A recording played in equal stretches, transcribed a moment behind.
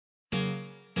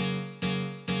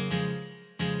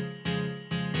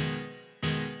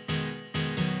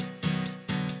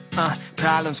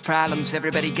Problems,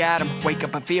 everybody got them. Wake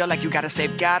up and feel like you gotta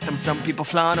safeguard them. Some people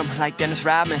flaunt them, like Dennis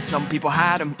Rodman. Some people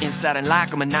hide them, inside and lock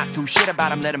them. And not do shit about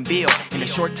them, let them build. In the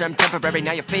short term, temporary,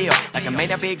 now you feel like it may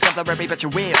not be exemplary, but you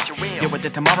will. Deal with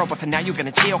it tomorrow, but for now you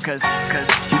gonna chill. Cause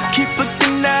you keep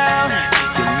looking down,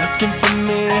 you're looking for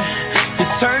me.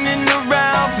 You're turning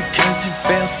around because you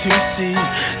fail to see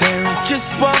there ain't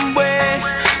just one way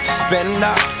to spend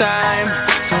our time.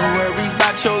 So worry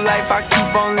about your life, I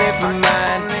keep on living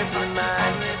mine.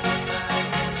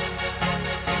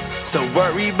 So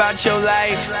worry about your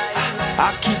life,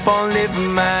 I'll keep on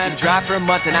living mine. Drive for a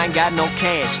month and I ain't got no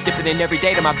cash. Dipping in every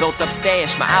day to my built up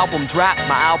stash. My album drop,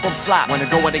 my album flop. Wanna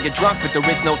go and get drunk, but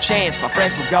there is no chance. My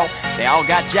friends who go, they all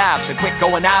got jobs and quit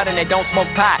going out and they don't smoke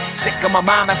pot. Sick of my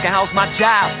mom asking how's my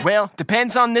job. Well,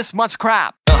 depends on this month's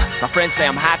crop. My friends say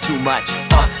I'm high too much.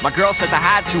 My girl says I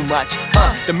hide too much.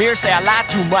 The mirror say I lie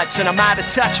too much and I'm out of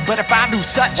touch. But if I do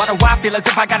such, why do I feel as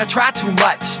if I gotta try too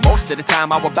much? Most of the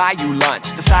time I will buy you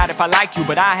lunch. Decide if I like you,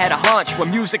 but I had a hunch. When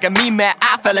music and me met,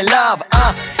 I fell in love.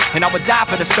 And I would die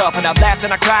for the stuff. And I laughed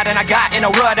and I cried and I got in a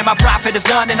rut. And my profit is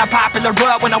done and I'm popular.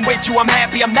 But when I'm with you, I'm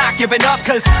happy, I'm not giving up.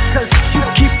 Cause you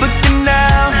keep looking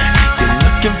down, you're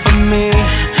looking for me.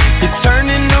 You're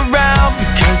turning around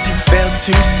because you fail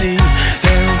to see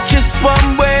there ain't just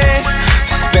one way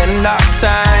to spend our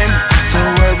time. So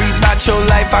worry about your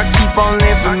life, I keep on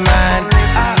living mine.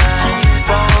 I keep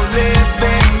on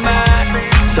living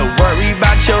mine. So worry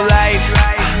about your life,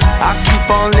 I keep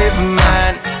on living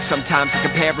mine. Sometimes I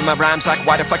compare my rhymes like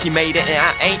why the fuck he made it and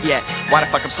I ain't yet. Why the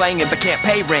fuck I'm slanging but can't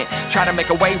pay rent. Try to make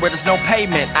a way where there's no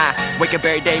pavement. I wake up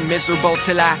every day miserable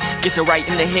till I get to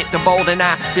writing to hit the bold. And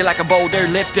I feel like a boulder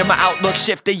lifting, my outlook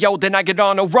shifted. Yo, then I get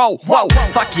on a roll. Whoa,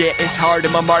 fuck yeah, it's hard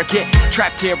in my market.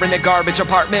 Trapped here in a garbage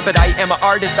apartment, but I am an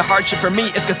artist. The hardship for me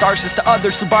is catharsis to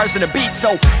others, some bars and a beat.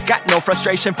 So got no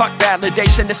frustration, fuck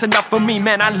validation. It's enough for me,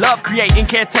 man, I love creating.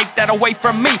 Can't take that away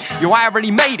from me. Yo, I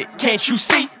already made it, can't you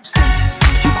see?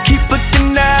 You keep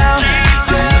looking down,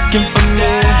 you're looking for me.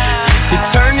 You're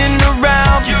turning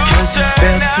around because you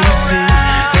fail to see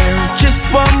there ain't just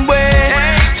one way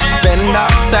to spend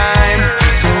our time.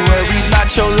 So worry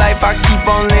about your life, I keep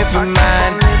on living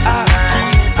mine. I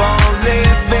keep on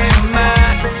living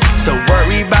mine. So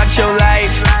worry about your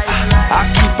life, I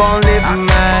keep on living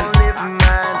mine.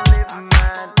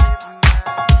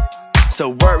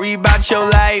 So worry about your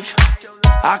life,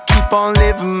 I keep on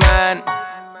living mine.